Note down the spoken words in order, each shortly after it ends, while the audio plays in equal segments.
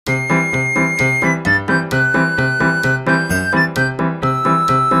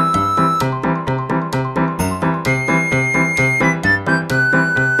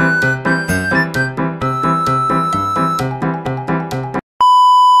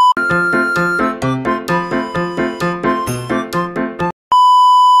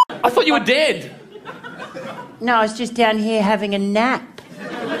you were dead. No, I was just down here having a nap.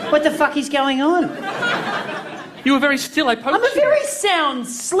 What the fuck is going on? You were very still. I poked I'm a very sound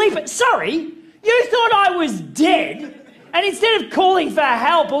sleeper. Sorry? You thought I was dead? And instead of calling for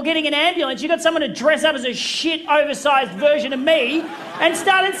help or getting an ambulance, you got someone to dress up as a shit, oversized version of me and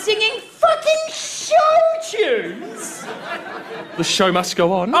started singing fucking show tunes. The show must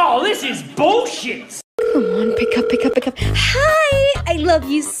go on. Oh, this is bullshit. Come on, pick up. Hi, I love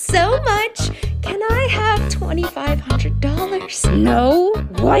you so much. Can I have $2,500? No?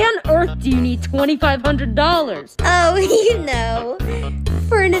 Why on earth do you need $2,500? Oh, you know,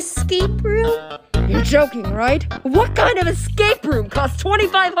 for an escape room. You're joking, right? What kind of escape room costs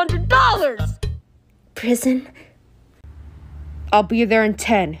 $2,500? Prison. I'll be there in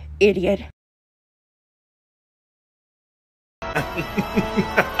 10, idiot.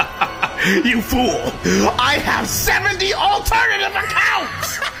 You fool! I have 70 alternative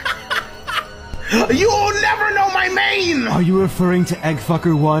accounts! You'll never know my main! Are you referring to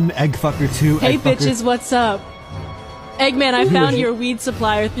Eggfucker 1, Eggfucker 2, Hey Eggfucker... bitches, what's up? Eggman, I found your weed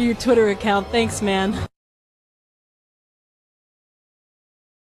supplier through your Twitter account. Thanks, man.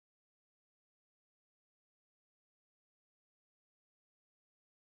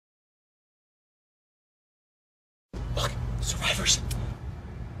 Look, survivors.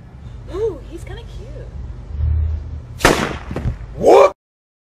 Ooh, he's kind of cute. What?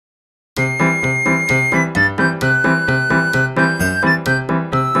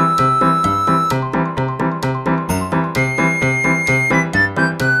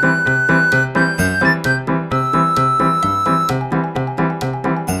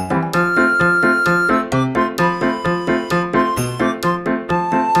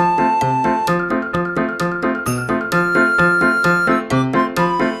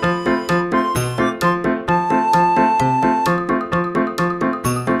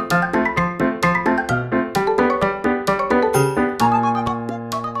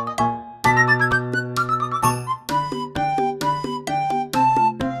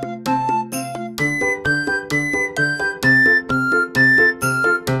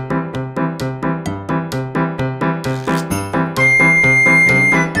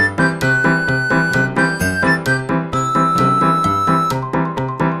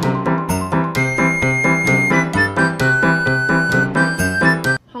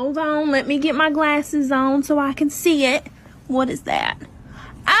 Let me get my glasses on so I can see it. What is that?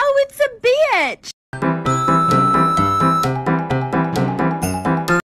 Oh, it's a bitch!